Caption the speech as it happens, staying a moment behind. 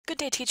Good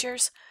day,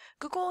 teachers.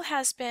 Google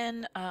has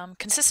been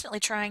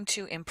consistently trying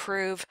to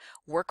improve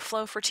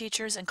workflow for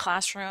teachers in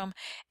classroom,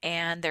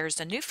 and there's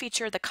a new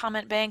feature, the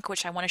comment bank,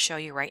 which I want to show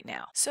you right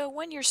now. So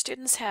when your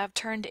students have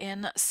turned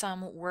in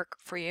some work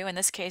for you, in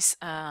this case,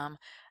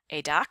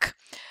 a doc,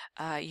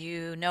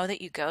 you know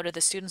that you go to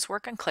the student's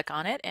work and click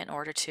on it in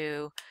order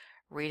to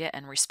read it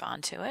and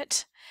respond to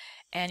it.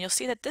 And you'll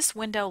see that this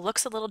window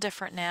looks a little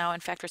different now.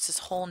 In fact, there's this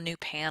whole new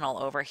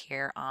panel over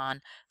here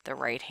on the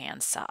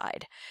right-hand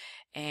side.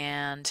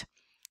 And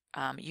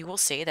you will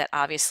see that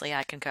obviously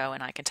I can go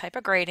and I can type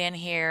a grade in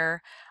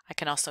here. I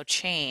can also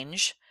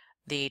change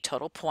the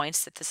total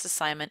points that this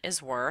assignment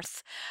is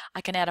worth.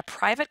 I can add a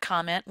private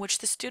comment, which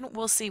the student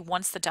will see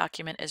once the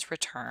document is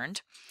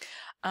returned.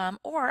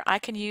 Or I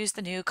can use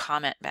the new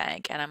comment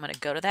bank, and I'm going to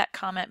go to that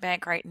comment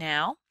bank right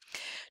now.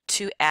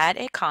 To add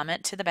a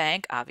comment to the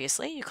bank,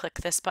 obviously, you click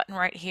this button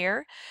right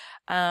here.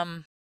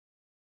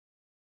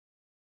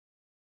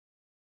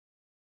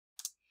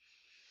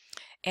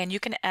 And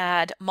you can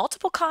add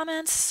multiple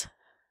comments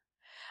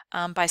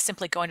by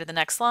simply going to the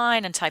next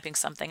line and typing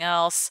something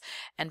else.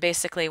 And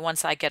basically,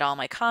 once I get all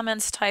my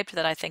comments typed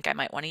that I think I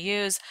might want to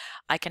use,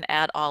 I can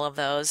add all of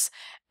those.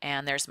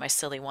 And there's my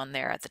silly one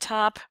there at the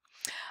top.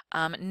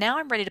 Now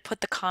I'm ready to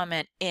put the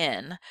comment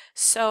in.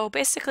 So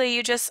basically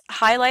you just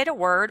highlight a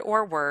word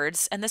or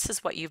words, and this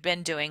is what you've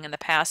been doing in the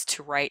past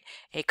to write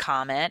a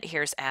comment.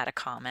 Here's add a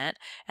comment,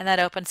 and that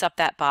opens up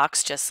that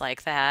box just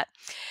like that.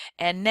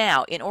 And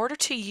now in order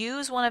to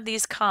use one of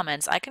these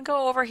comments, I can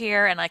go over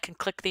here and I can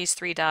click these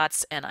three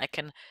dots and I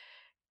can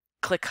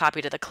click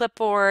copy to the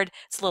clipboard.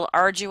 It's a little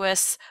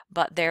arduous,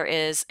 but there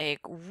is a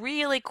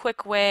really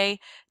quick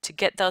way to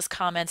get those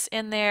comments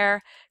in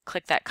there.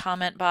 Click that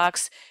comment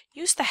box.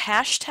 Use the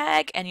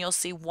hashtag, and you'll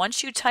see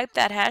once you type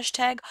that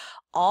hashtag,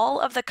 all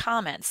of the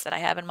comments that I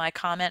have in my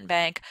comment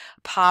bank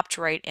popped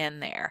right in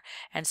there.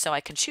 And so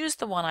I can choose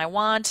the one I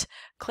want,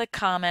 click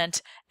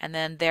comment, and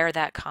then there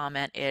that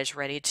comment is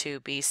ready to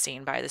be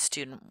seen by the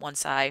student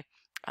once I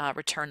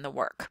return the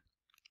work.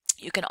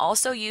 You can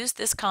also use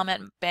this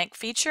comment bank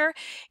feature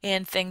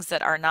in things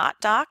that are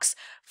not docs.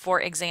 For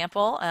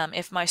example,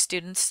 if my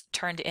students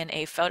turned in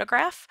a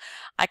photograph,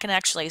 I can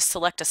actually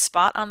select a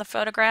spot on the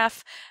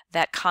photograph.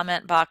 That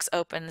comment box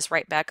opens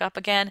right back up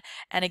again.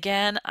 And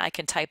again, I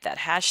can type that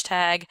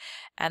hashtag.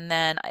 And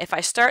then if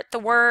I start the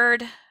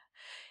word,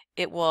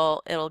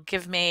 it'll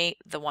give me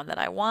the one that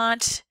I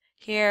want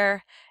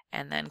here,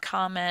 and then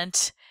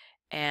comment,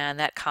 and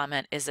that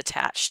comment is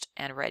attached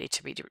and ready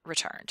to be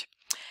returned.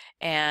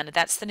 And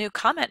that's the new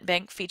comment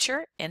bank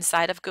feature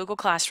inside of Google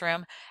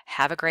Classroom.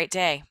 Have a great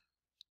day.